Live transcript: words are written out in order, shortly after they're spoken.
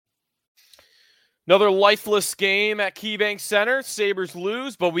Another lifeless game at KeyBank Center. Sabres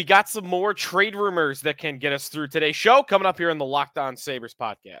lose, but we got some more trade rumors that can get us through today's show coming up here in the Locked On Sabres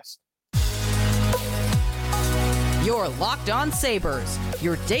podcast. Your Locked On Sabres,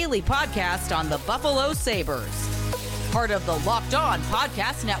 your daily podcast on the Buffalo Sabres. Part of the Locked On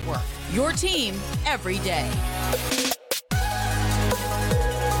Podcast Network, your team every day.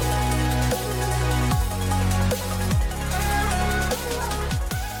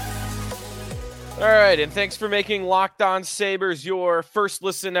 All right, and thanks for making Locked On Sabres your first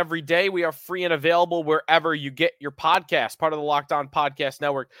listen every day. We are free and available wherever you get your podcast, part of the Locked On Podcast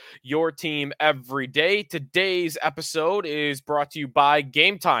Network, your team every day. Today's episode is brought to you by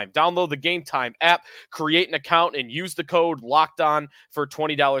Game Time. Download the Game Time app, create an account, and use the code LOCKEDON for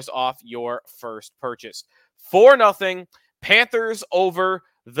 $20 off your first purchase. 4-0, Panthers over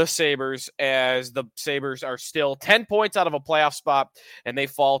the Sabres, as the Sabres are still 10 points out of a playoff spot, and they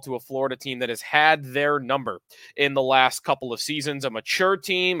fall to a Florida team that has had their number in the last couple of seasons. A mature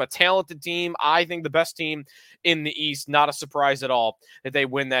team, a talented team, I think the best team in the East. Not a surprise at all that they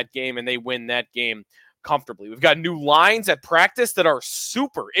win that game, and they win that game comfortably. We've got new lines at practice that are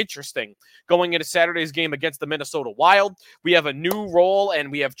super interesting going into Saturday's game against the Minnesota Wild. We have a new role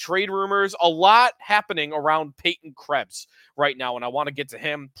and we have trade rumors. A lot happening around Peyton Krebs right now, and I want to get to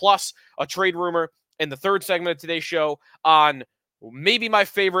him. Plus a trade rumor in the third segment of today's show on maybe my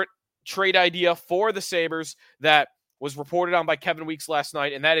favorite trade idea for the Sabres that was reported on by Kevin Weeks last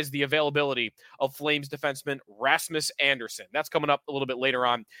night, and that is the availability of Flames defenseman Rasmus Andersson. That's coming up a little bit later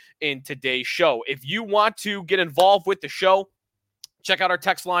on in today's show. If you want to get involved with the show, check out our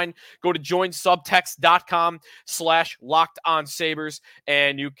text line. Go to joinsubtext.com/LockedOnSabres,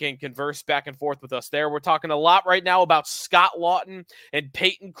 and you can converse back and forth with us there. We're talking a lot right now about Scott Laughton and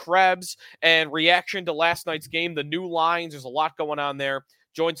Peyton Krebs and reaction to last night's game, the new lines. There's a lot going on there.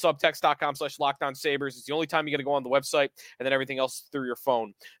 Join subtext.com/LockedOnSabres. It's the only time you got to go on the website, and then everything else through your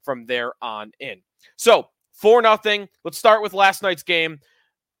phone from there on in. So 4-0. Let's start with last night's game.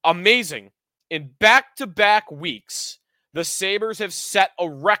 Amazing. In back-to-back weeks, the Sabres have set a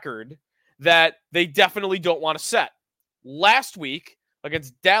record that they definitely don't want to set. Last week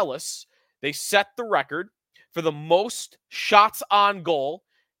against Dallas, they set the record for the most shots on goal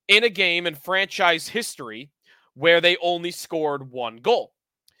in a game in franchise history where they only scored one goal.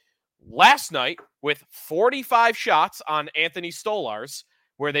 Last night, with 45 shots on Anthony Stolarz,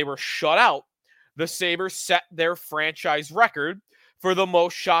 where they were shut out, the Sabres set their franchise record for the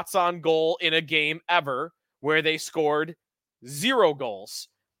most shots on goal in a game ever, where they scored 0 goals.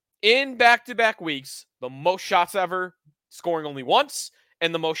 In back-to-back weeks, the most shots ever, scoring only once,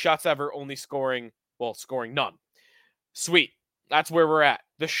 and the most shots ever only scoring none. Sweet. That's where we're at.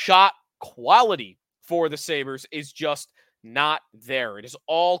 The shot quality for the Sabres is just not there. It is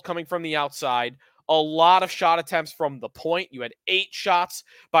all coming from the outside. A lot of shot attempts from the point. You had 8 shots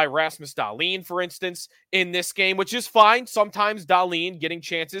by Rasmus Dahlin, for instance, in this game, which is fine. Sometimes Dahlin getting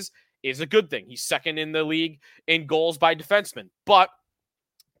chances is a good thing. He's second in the league in goals by defensemen. But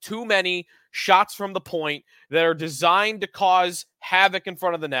too many shots from the point that are designed to cause havoc in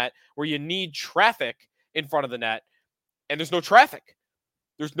front of the net, where you need traffic in front of the net, and there's no traffic.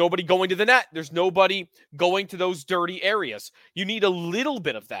 There's nobody going to the net. There's nobody going to those dirty areas. You need a little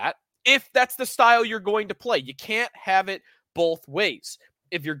bit of that if that's the style you're going to play. You can't have it both ways.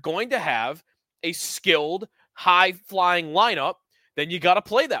 If you're going to have a skilled, high-flying lineup, then you got to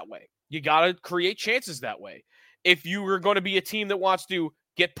play that way. You got to create chances that way. If you are going to be a team that wants to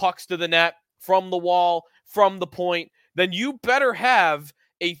get pucks to the net from the wall, from the point, then you better have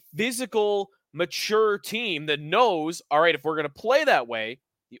a physical, mature team that knows, all right, if we're going to play that way,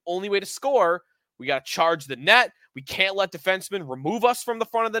 the only way to score, we got to charge the net. We can't let defensemen remove us from the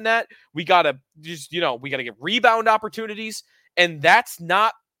front of the net. We got to we got to get rebound opportunities. And that's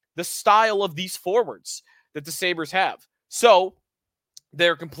not the style of these forwards that the Sabres have. So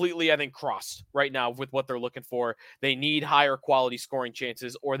they're completely, I think, crossed right now with what they're looking for. They need higher quality scoring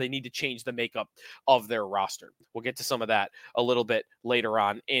chances, or they need to change the makeup of their roster. We'll get to some of that a little bit later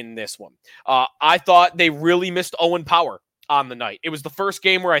on in this one. I thought they really missed Owen Power on the night. It was the first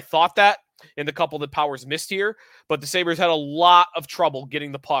game where I thought that in the couple that Powers missed here, but the Sabres had a lot of trouble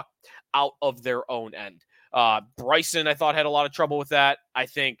getting the puck out of their own end. Bryson, I thought, had a lot of trouble with that. I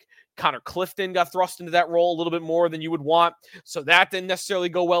think Connor Clifton got thrust into that role a little bit more than you would want. So that didn't necessarily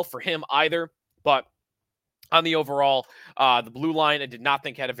go well for him either. But on the overall, the blue line, I did not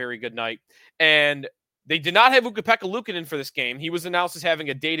think had a very good night. And they did not have Ukko-Pekka Luukkonen for this game. He was announced as having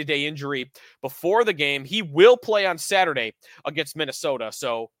a day-to-day injury before the game. He will play on Saturday against Minnesota.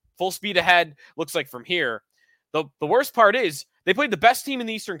 So full speed ahead, looks like from here. The worst part is they played the best team in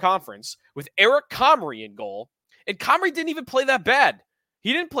the Eastern Conference with Eric Comrie in goal, and Comrie didn't even play that bad.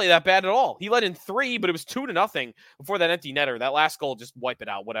 He didn't play that bad at all. He let in 3, but it was 2-0 before that empty netter. That last goal, just wipe it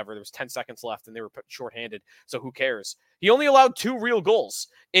out, whatever. There was 10 seconds left, and they were shorthanded, so who cares? He only allowed 2 real goals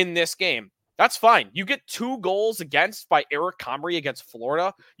in this game. That's fine. You get 2 goals against by Eric Comrie against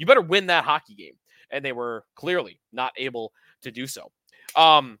Florida, you better win that hockey game. And they were clearly not able to do so.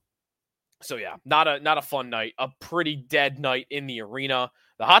 So yeah, not a fun night. A pretty dead night in the arena.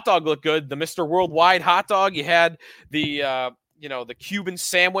 The hot dog looked good. The Mr. Worldwide hot dog. You had the the Cuban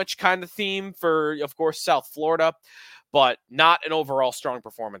sandwich kind of theme for, of course, South Florida, but not an overall strong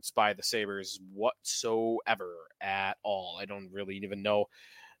performance by the Sabres whatsoever at all. I don't really even know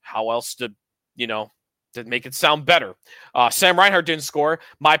how else to make it sound better. Sam Reinhart didn't score.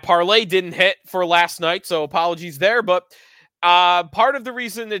 My parlay didn't hit for last night, so apologies there, but part of the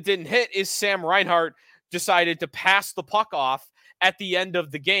reason it didn't hit is Sam Reinhart decided to pass the puck off at the end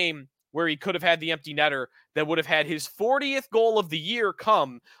of the game where he could have had the empty netter that would have had his 40th goal of the year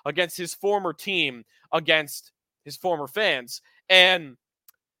come against his former team, against his former fans. And,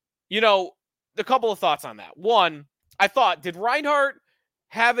 a couple of thoughts on that. One, I thought, did Reinhart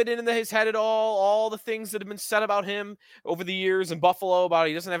have it in his head at all the things that have been said about him over the years in Buffalo about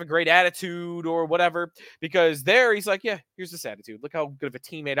he doesn't have a great attitude or whatever? Because there he's like, yeah, here's this attitude. Look how good of a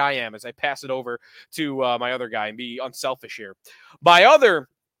teammate I am as I pass it over to my other guy and be unselfish here. My other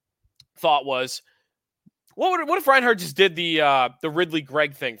thought was, what if Reinhart just did the Ridley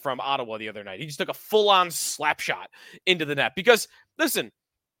Gregg thing from Ottawa the other night? He just took a full-on slap shot into the net. Because, listen,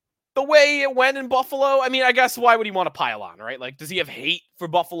 the way it went in Buffalo, I mean, I guess why would he want to pile on, right? Like, does he have hate for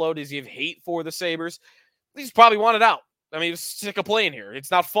Buffalo? Does he have hate for the Sabres? He's probably wanted out. I mean, he was sick of playing here.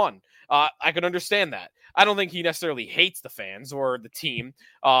 It's not fun. I could understand that. I don't think he necessarily hates the fans or the team.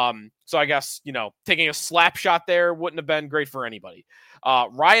 So I guess, taking a slap shot there wouldn't have been great for anybody.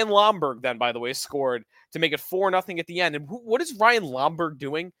 Ryan Lomberg then, by the way, scored to make it 4-0 at the end. And what is Ryan Lomberg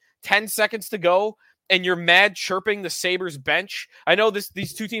doing? 10 seconds to go, and you're mad chirping the Sabres bench. I know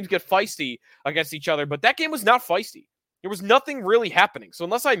these two teams get feisty against each other, but that game was not feisty. There was nothing really happening. So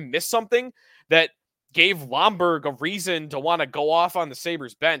unless I missed something that gave Lomberg a reason to want to go off on the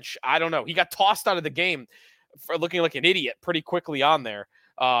Sabres bench, I don't know. He got tossed out of the game for looking like an idiot pretty quickly on there.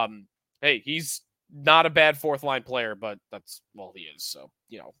 Hey, he's not a bad fourth-line player, but that's, well, he is. So,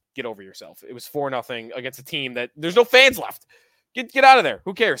 get over yourself. It was 4-0 against a team that there's no fans left. Get out of there.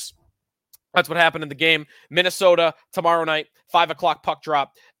 Who cares? That's what happened in the game. Minnesota tomorrow night, 5:00 puck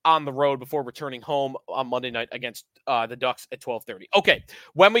drop on the road before returning home on Monday night against the Ducks at 12:30. Okay,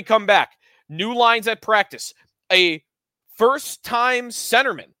 when we come back, new lines at practice, a first-time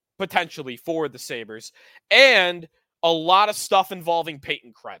centerman potentially for the Sabres, and a lot of stuff involving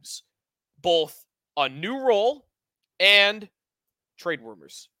Peyton Krebs, both a new role and trade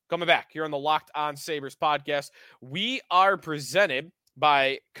rumors. Coming back here on the Locked On Sabres podcast, we are presented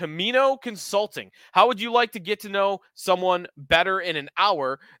by Camino Consulting. How would you like to get to know someone better in an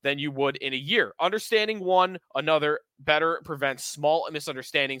hour than you would in a year? Understanding one another better prevents small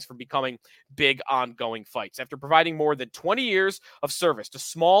misunderstandings from becoming big ongoing fights. After providing more than 20 years of service to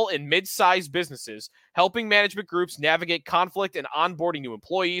small and mid-sized businesses, helping management groups navigate conflict and onboarding new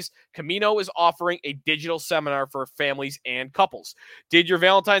employees, Camino is offering a digital seminar for families and couples. Did your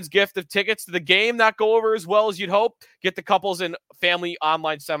Valentine's gift of tickets to the game not go over as well as you'd hope? Get the couples and family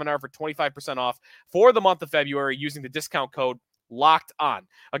online seminar for 25% off for the month of February using the discount code Locked On.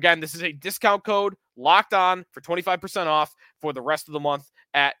 Again, this is a discount code Locked On for 25% off for the rest of the month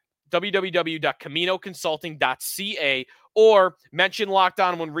at www.caminoconsulting.ca, or mention Locked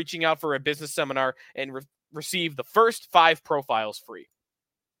On when reaching out for a business seminar and receive the first 5 profiles free.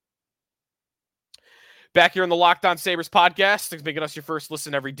 Back here on the Locked On Sabres podcast, thanks for making us your first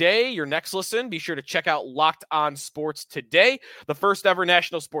listen every day. Your next listen, be sure to check out Locked On Sports Today, the first ever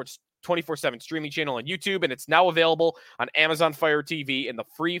national sports 24/7 streaming channel on YouTube, and it's now available on Amazon Fire TV and the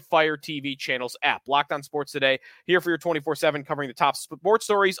free Fire TV channels app. Locked On Sports Today, here for your 24/7, covering the top sports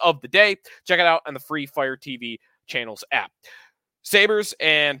stories of the day. Check it out on the free Fire TV channels app. Sabres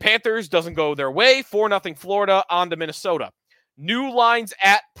and Panthers doesn't go their way. 4-0 Florida on to Minnesota. New lines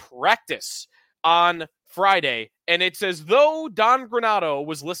at practice on Friday, and it's as though Don Granato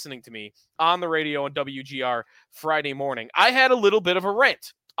was listening to me on the radio on WGR Friday morning. I had a little bit of a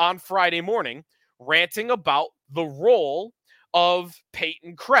rant on Friday morning, ranting about the role of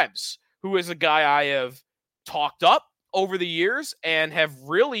Peyton Krebs, who is a guy I have talked up over the years and have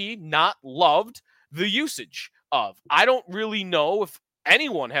really not loved the usage of. I don't really know if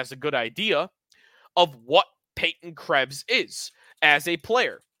anyone has a good idea of what Peyton Krebs is as a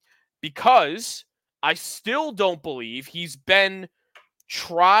player, because I still don't believe he's been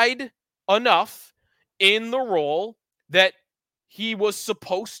tried enough in the role that he was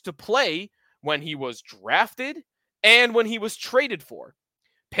supposed to play when he was drafted and when he was traded for.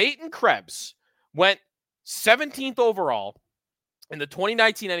 Peyton Krebs went 17th overall in the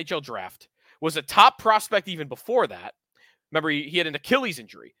 2019 NHL draft, was a top prospect even before that. Remember, he had an Achilles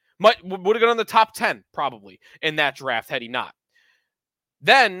injury. Would have gone in the top 10 probably in that draft had he not.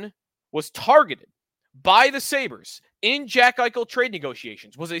 Then was targeted by the Sabres in Jack Eichel trade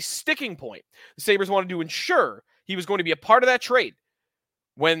negotiations, was a sticking point. The Sabres wanted to ensure he was going to be a part of that trade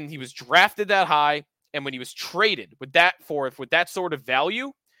when he was drafted that high and when he was traded with that sort of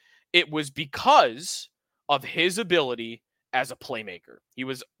value. It was because of his ability as a playmaker. He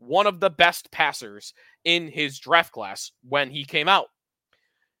was one of the best passers in his draft class when he came out.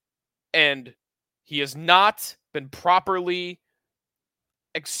 And he has not been properly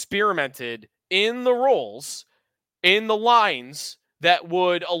experimented in the roles, in the lines that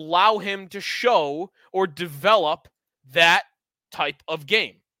would allow him to show or develop that type of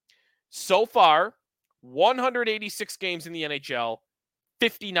game. So far, 186 games in the NHL,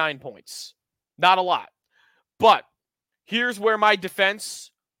 59 points. Not a lot. But here's where my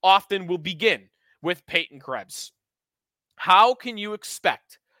defense often will begin with Peyton Krebs. How can you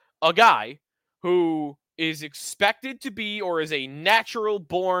expect a guy who is expected to be or is a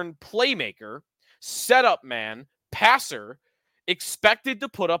natural-born playmaker, setup man, passer, expected to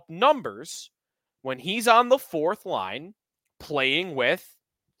put up numbers when he's on the fourth line playing with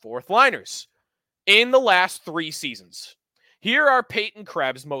fourth liners in the last 3 seasons? Here are Peyton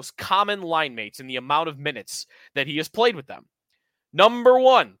Krebs' most common line mates in the amount of minutes that he has played with them. Number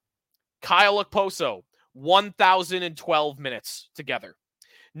 1, Kyle Okposo, 1,012 minutes together.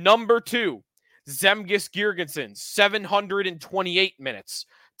 Number 2, Zemgus Girgensons, 728 minutes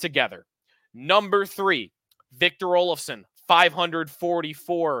together. Number 3, Victor Olofsson,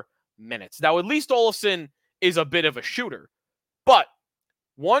 544 minutes. Now, at least Olofsson is a bit of a shooter, but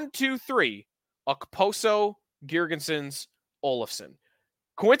 1, 2, 3, Okposo, Girgensons, Olofsson.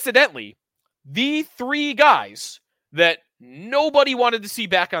 Coincidentally, the 3 guys that nobody wanted to see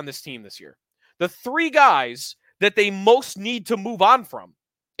back on this team this year, the 3 guys that they most need to move on from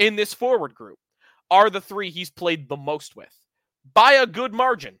in this forward group, are the 3 he's played the most with by a good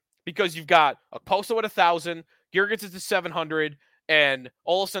margin, because you've got Okposo at 1,000, Girgensons at 700, and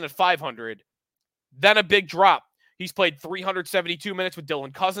Olofsson at 500. Then a big drop. He's played 372 minutes with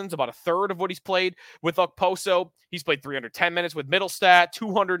Dylan Cousins, about a third of what he's played with Okposo. He's played 310 minutes with Middlestat,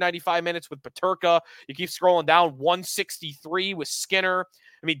 295 minutes with Peterka. You keep scrolling down, 163 with Skinner.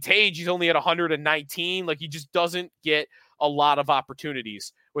 I mean, Tage, he's only at 119. Like, he just doesn't get a lot of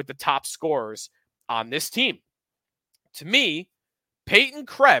opportunities with the top scorers on this team. To me, Peyton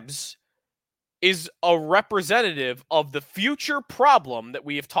Krebs is a representative of the future problem that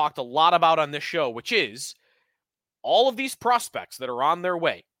we have talked a lot about on this show, which is all of these prospects that are on their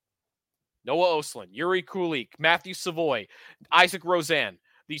way. Noah Östlund, Yuri Kulik, Matthew Savoy, Isaac Rozan.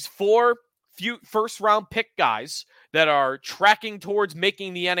 These 4 first-round pick guys that are tracking towards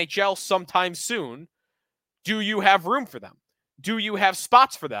making the NHL sometime soon. Do you have room for them? Do you have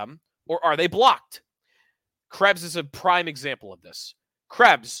spots for them? Or are they blocked? Krebs is a prime example of this.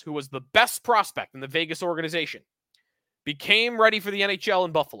 Krebs, who was the best prospect in the Vegas organization, became ready for the NHL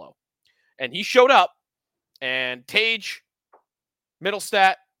in Buffalo. And he showed up, and Tage,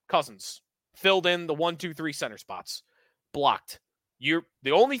 Middlestat, Cousins filled in the 1, 2, 3 center spots. Blocked.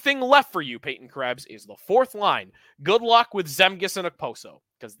 The only thing left for you, Peyton Krebs, is the fourth line. Good luck with Zemgus and Okposo,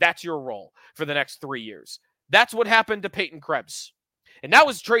 because that's your role for the next 3 years. That's what happened to Peyton Krebs. And now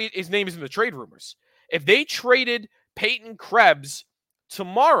his name is in the trade rumors. If they traded Peyton Krebs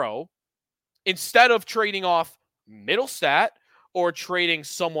tomorrow, instead of trading off Middlestat or trading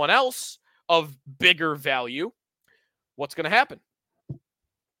someone else of bigger value, what's going to happen?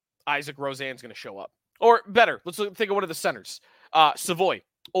 Isaac Rozan's going to show up. Or better, let's think of one of the centers. Savoy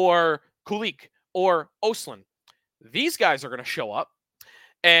or Kulik or Östlund. These guys are going to show up.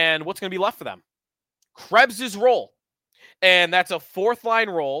 And what's going to be left for them? Krebs' role. And that's a fourth line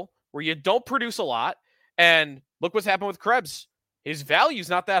role where you don't produce a lot. And look what's happened with Krebs. His value's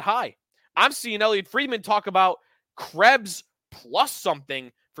not that high. I'm seeing Elliot Friedman talk about Krebs plus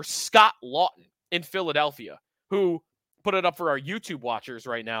something for Scott Laughton in Philadelphia, who put it up for our YouTube watchers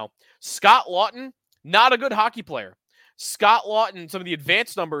right now. Scott Laughton, not a good hockey player. Scott Laughton, some of the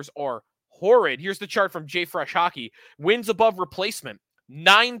advanced numbers are horrid. Here's the chart from JFresh Hockey. Wins above replacement,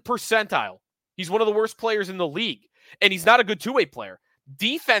 9th percentile. He's one of the worst players in the league, and he's not a good two-way player.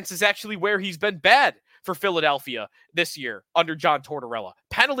 Defense is actually where he's been bad for Philadelphia this year under John Tortorella.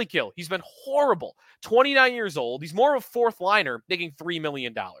 Penalty kill. He's been horrible. 29 years old. He's more of a fourth liner, making $3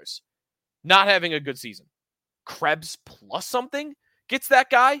 million. Not having a good season. Krebs plus something gets that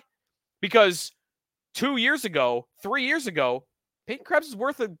guy? Because 3 years ago, Peyton Krebs is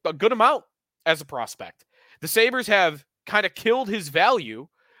worth a good amount as a prospect. The Sabres have kind of killed his value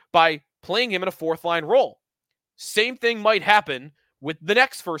by playing him in a fourth line role. Same thing might happen with the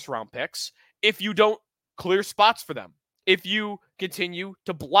next first round picks if you don't clear spots for them, if you continue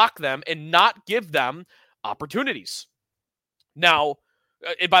to block them and not give them opportunities. Now,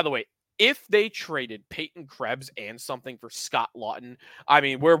 and by the way, if they traded Peyton Krebs and something for Scott Laughton, I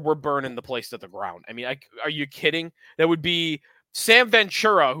mean, we're burning the place to the ground. I mean, are you kidding? That would be Sam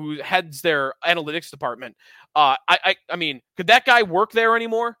Ventura, who heads their analytics department. I mean, could that guy work there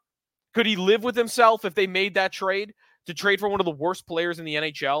anymore? Could he live with himself if they made that trade to trade for one of the worst players in the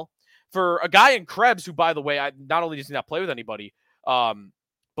NHL? For a guy in Krebs, who, by the way, not only does he not play with anybody,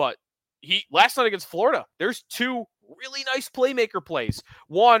 but he last night against Florida, there's two really nice playmaker plays.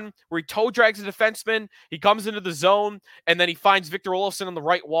 One where he toe drags a defenseman, he comes into the zone, and then he finds Victor Olofsson on the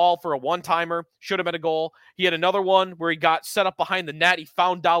right wall for a one-timer. Should have been a goal. He had another one where he got set up behind the net. He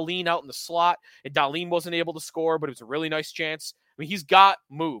found Dahlin out in the slot, and Dahlin wasn't able to score, but it was a really nice chance. I mean, he's got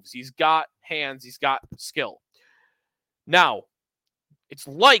moves. He's got hands. He's got skill. Now, it's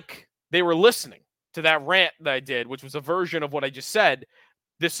like they were listening to that rant that I did, which was a version of what I just said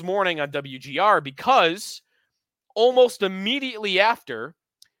this morning on WGR, because almost immediately after,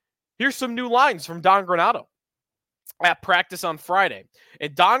 here's some new lines from Don Granato at practice on Friday.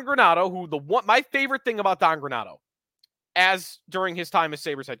 And Don Granato, my favorite thing about Don Granato, as during his time as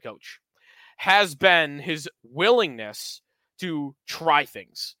Sabres head coach, has been his willingness to try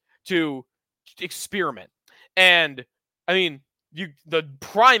things, to experiment. And I mean, the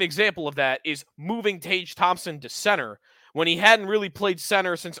prime example of that is moving Tage Thompson to center when he hadn't really played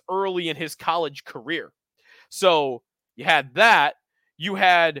center since early in his college career. So you had that. You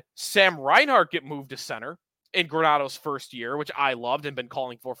had Sam Reinhart get moved to center in Granato's first year, which I loved and been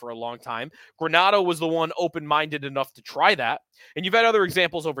calling for a long time. Granato was the one open-minded enough to try that. And you've had other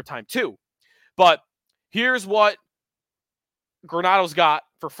examples over time too. But here's what Granato's got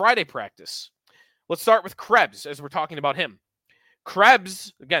for Friday practice. Let's start with Krebs as we're talking about him.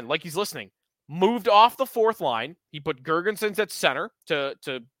 Krebs, again, like he's listening, moved off the fourth line. He put Gergensons at center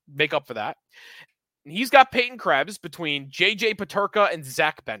to make up for that. And he's got Peyton Krebs between J.J. Peterka and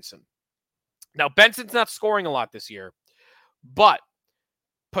Zach Benson. Now, Benson's not scoring a lot this year, but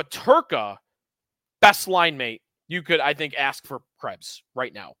Peterka, best line mate you could, I think, ask for Krebs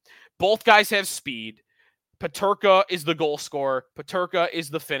right now. Both guys have speed. Peterka is the goal scorer. Peterka is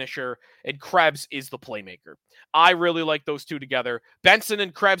the finisher. And Krebs is the playmaker. I really like those two together. Benson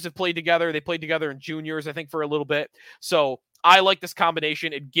and Krebs have played together. They played together in juniors, I think, for a little bit. So I like this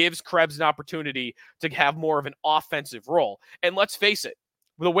combination. It gives Krebs an opportunity to have more of an offensive role. And let's face it,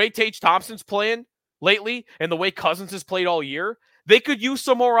 the way Tage Thompson's playing lately and the way Cousins has played all year, they could use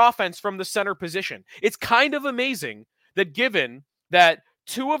some more offense from the center position. It's kind of amazing that given that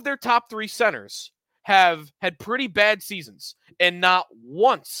two of their top three centers have had pretty bad seasons, and not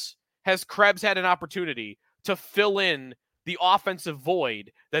once has Krebs had an opportunity to fill in the offensive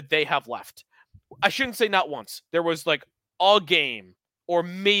void that they have left. I shouldn't say not once. There was like a game or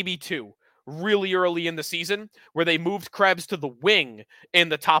maybe two really early in the season where they moved Krebs to the wing in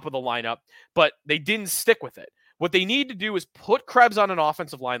the top of the lineup, but they didn't stick with it. What they need to do is put Krebs on an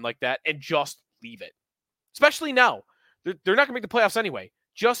offensive line like that and just leave it. Especially now. They're not going to make the playoffs anyway.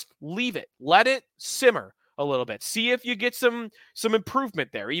 Just leave it. Let it simmer a little bit. See if you get some improvement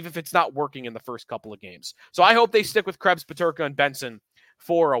there, even if it's not working in the first couple of games. So I hope they stick with Krebs, Peterka, and Benson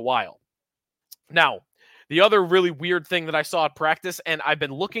for a while. Now, the other really weird thing that I saw at practice, and I've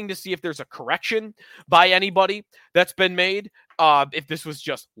been looking to see if there's a correction by anybody that's been made, if this was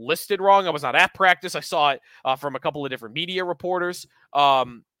just listed wrong. I was not at practice. I saw it from a couple of different media reporters.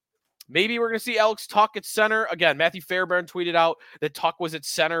 Maybe we're going to see Alex Tuch at center. Again, Matthew Fairbairn tweeted out that Tuch was at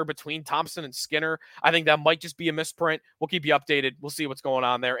center between Thompson and Skinner. I think that might just be a misprint. We'll keep you updated. We'll see what's going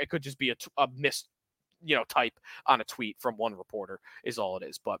on there. It could just be a mis type on a tweet from one reporter is all it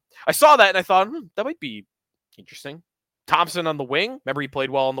is. But I saw that and I thought, that might be interesting. Thompson on the wing. Remember, he played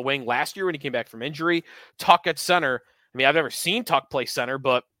well on the wing last year when he came back from injury. Tuch at center. I mean, I've never seen Tuch play center,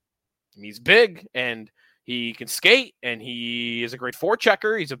 but he's big and he can skate, and he is a great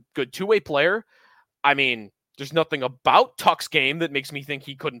forechecker. He's a good two-way player. I mean, there's nothing about Tuch's game that makes me think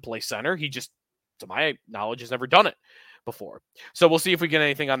he couldn't play center. He just, to my knowledge, has never done it before. So we'll see if we get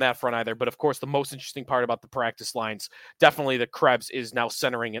anything on that front either. But, of course, the most interesting part about the practice lines, definitely that Krebs is now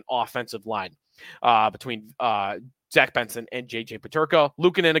centering an offensive line. between Zach Benson and JJ Peterka.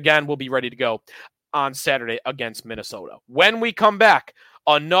 Luukkonen again will be ready to go on Saturday against Minnesota. When we come back,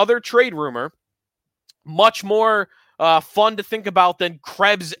 another trade rumor, much more fun to think about than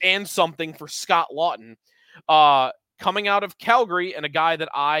Krebs and something for Scott Laughton, coming out of Calgary, and a guy that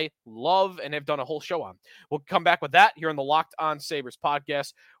I love and have done a whole show on. We'll come back with that here on the Locked On Sabres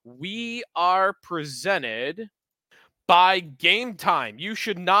podcast. We are presented by Game Time. You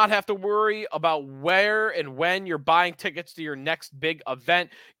should not have to worry about where and when you're buying tickets to your next big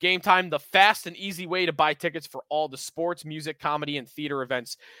event. Game Time, the fast and easy way to buy tickets for all the sports, music, comedy, and theater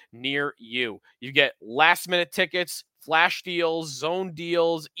events near you. You get last-minute tickets, flash deals, zone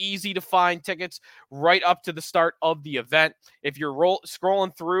deals, easy to find tickets right up to the start of the event. If you're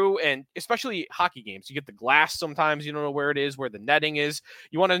scrolling through, and especially hockey games, you get the glass sometimes, you don't know where it is, where the netting is.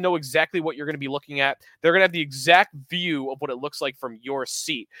 You want to know exactly what you're going to be looking at. They're going to have the exact view of what it looks like from your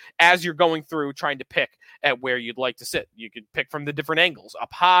seat as you're going through trying to pick at where you'd like to sit. You could pick from the different angles,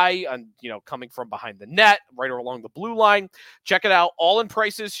 up high, and coming from behind the net, right or along the blue line. Check it out. All in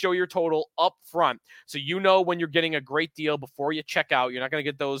prices, show your total up front, so you know when you're getting a great deal before you check out. You're not going to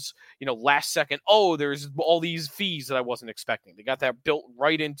get those, last second, there's all these fees that I wasn't expecting. They got that built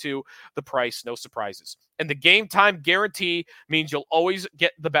right into the price, no surprises. And the Game Time guarantee means you'll always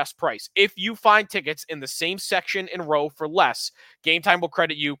get the best price. If you find tickets in the same section and row for less, Game Time will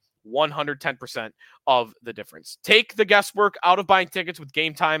credit you 110% of the difference. Take the guesswork out of buying tickets with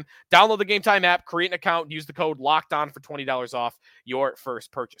Game Time. Download the Game Time app, create an account, and use the code LOCKEDON for $20 off your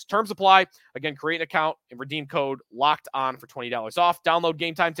first purchase. Terms apply. Again, create an account and redeem code LOCKEDON for $20 off. Download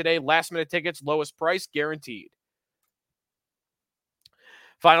Game Time today. Last minute tickets, lowest price guaranteed.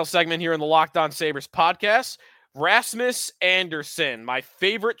 Final segment here in the Locked On Sabres podcast. Rasmus Andersson, my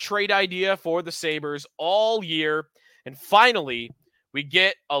favorite trade idea for the Sabres all year. And finally, we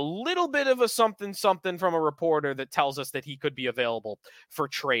get a little bit of a something from a reporter that tells us that he could be available for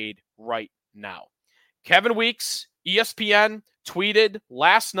trade right now. Kevin Weeks, ESPN, tweeted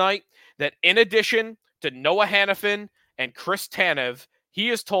last night that in addition to Noah Hannafin and Chris Tanev, he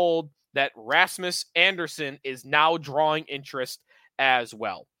is told that Rasmus Andersson is now drawing interest as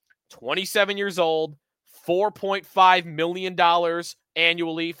well. 27 years old, $4.5 million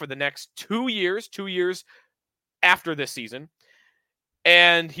annually for the next 2 years after this season.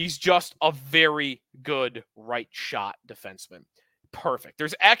 And he's just a very good right shot defenseman. Perfect.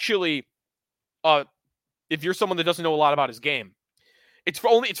 There's actually, if you're someone that doesn't know a lot about his game, it's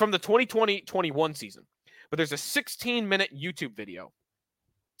from the 2020-21 season. But there's a 16-minute YouTube video.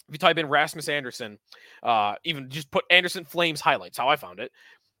 If you type in Rasmus Andersson, even just put Andersson Flames highlights, how I found it.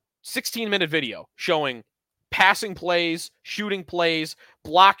 16-minute video showing passing plays, shooting plays,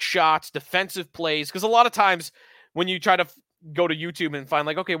 block shots, defensive plays. Because a lot of times when you try to go to YouTube and find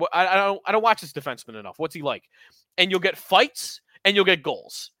okay, well, I don't watch this defenseman enough. What's he like? And you'll get fights and you'll get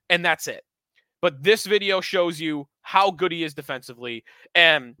goals, and that's it. But this video shows you how good he is defensively.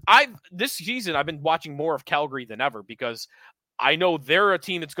 And this season I've been watching more of Calgary than ever because I know they're a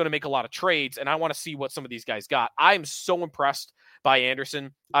team that's going to make a lot of trades, and I want to see what some of these guys got. I am so impressed by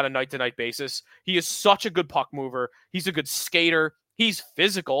Andersson on a night-to-night basis. He is such a good puck mover. He's a good skater. He's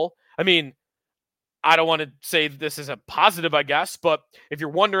physical. I mean, I don't want to say this is a positive, I guess, but if you're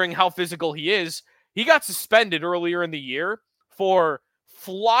wondering how physical he is, he got suspended earlier in the year for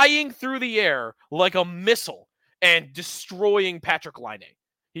flying through the air like a missile and destroying Patrick Laine.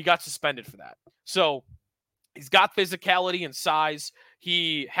 He got suspended for that. So he's got physicality and size.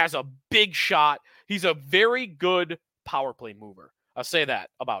 He has a big shot. He's a very good power play mover. I'll say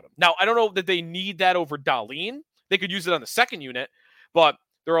that about him. Now, I don't know that they need that over Dahlin. They could use it on the second unit, but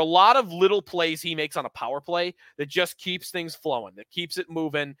there are a lot of little plays he makes on a power play that just keeps things flowing, that keeps it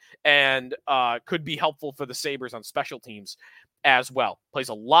moving, and could be helpful for the Sabres on special teams as well. Plays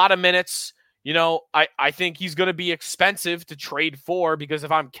a lot of minutes. I think he's going to be expensive to trade for because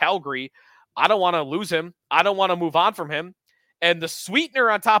if I'm Calgary, I don't want to lose him. I don't want to move on from him. And the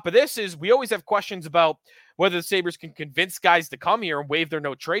sweetener on top of this is we always have questions about whether the Sabres can convince guys to come here and waive their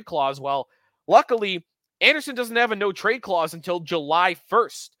no-trade clause. Well, luckily, Andersson doesn't have a no-trade clause until July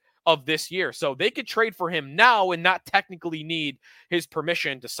 1st of this year. So they could trade for him now and not technically need his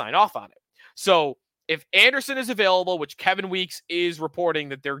permission to sign off on it. So if Andersson is available, which Kevin Weeks is reporting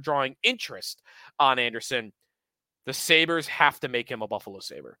that they're drawing interest on Andersson, the Sabres have to make him a Buffalo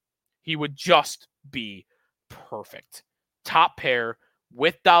Sabre. He would just be perfect. Top pair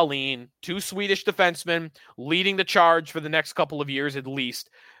with Dahlin, two Swedish defensemen leading the charge for the next couple of years at least.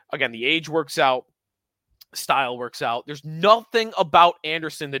 Again, the age works out. Style works out. There's nothing about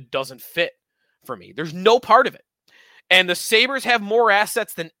Andersson that doesn't fit for me. There's no part of it. And the Sabres have more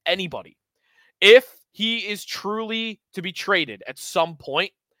assets than anybody. If he is truly to be traded at some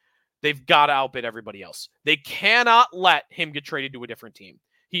point, they've got to outbid everybody else. They cannot let him get traded to a different team.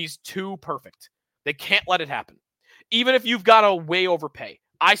 He's too perfect. They can't let it happen. Even if you've got to way overpay,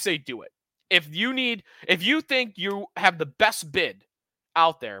 I say do it. If you think you have the best bid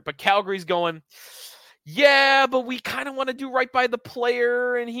out there, but Calgary's going, yeah, but we kind of want to do right by the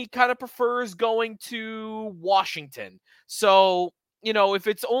player, and he kind of prefers going to Washington. So, if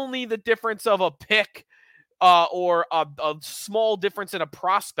it's only the difference of a pick or a small difference in a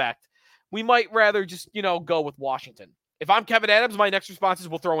prospect, we might rather just, go with Washington. If I'm Kevin Adams, my next response is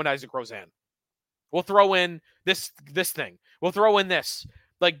we'll throw in Isaac Rozan. We'll throw in this thing. We'll throw in this.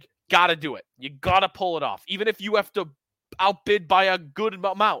 Gotta do it. You gotta pull it off. Even if you have to outbid by a good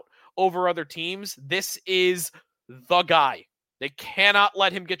amount over other teams, this is the guy. They cannot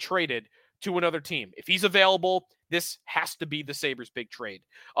let him get traded to another team. If he's available, this has to be the Sabres' big trade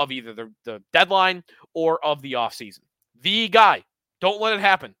of either the deadline or of the offseason. The guy. Don't let it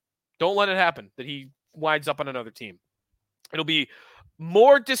happen. Don't let it happen that he winds up on another team. It'll be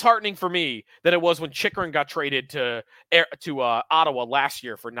more disheartening for me than it was when Chychrun got traded to Ottawa last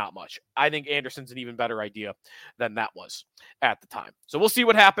year for not much. I think Anderson's an even better idea than that was at the time. So we'll see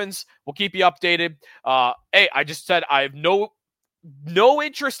what happens. We'll keep you updated. Hey, I just said I have no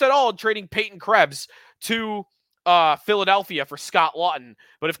interest at all in trading Peyton Krebs to Philadelphia for Scott Laughton.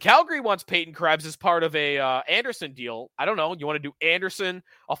 But if Calgary wants Peyton Krebs as part of a Anderson deal, I don't know. You want to do Anderson,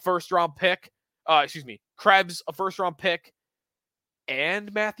 a first-round pick? Krebs, a first-round pick,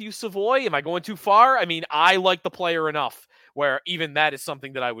 and Matthew Savoy? Am I going too far? I mean, I like the player enough where even that is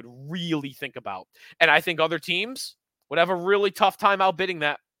something that I would really think about. And I think other teams would have a really tough time outbidding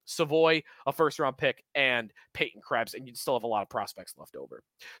that. Savoy, a first-round pick, and Peyton Krebs, and you'd still have a lot of prospects left over.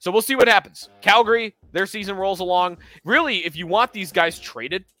 So we'll see what happens. Calgary, their season rolls along. Really, if you want these guys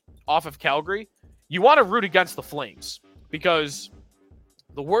traded off of Calgary, you want to root against the Flames, because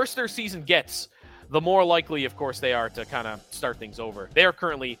the worse their season gets, the more likely, of course, they are to kind of start things over. They are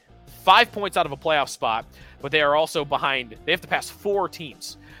currently 5 points out of a playoff spot, but they are also behind. They have to pass 4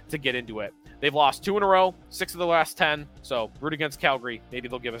 teams to get into it. They've lost 2 in a row, 6 of the last 10. So root against Calgary. Maybe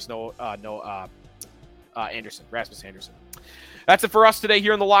they'll give us Rasmus Anderson. That's it for us today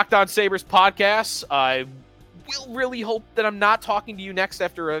here on the Locked On Sabres podcast. I will really hope that I'm not talking to you next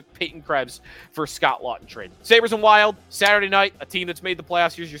after a Peyton Krebs for Scott Laughton trade. Sabres and Wild, Saturday night, a team that's made the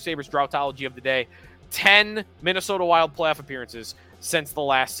playoffs. Here's your Sabres droughtology of the day. 10 Minnesota Wild playoff appearances since the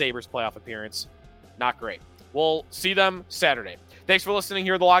last Sabres playoff appearance. Not great. We'll see them Saturday. Thanks for listening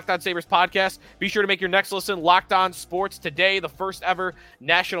here to the Locked On Sabres podcast. Be sure to make your next listen Locked On Sports Today, the first ever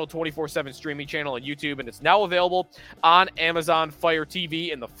national 24/7 streaming channel on YouTube, and it's now available on Amazon Fire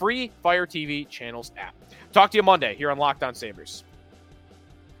TV and the free Fire TV channels app. Talk to you Monday here on Locked On Sabres.